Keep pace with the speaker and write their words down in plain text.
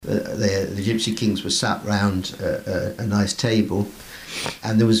the Gypsy Kings were sat round a nice table,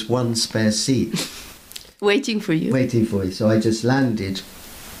 and there was one spare seat. Waiting for you. Waiting for you. So I just landed.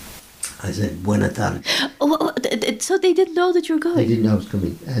 I said, "Buena tarde." Oh, so they didn't know that you were going? They didn't know I was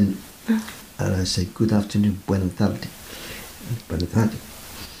coming. And I said, "Good afternoon, buena tarde." Buena tarde.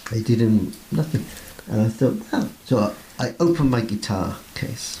 They didn't, nothing. And I thought, wow. So I opened my guitar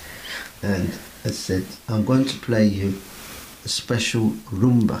case and I said, "I'm going to play you a special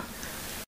rumba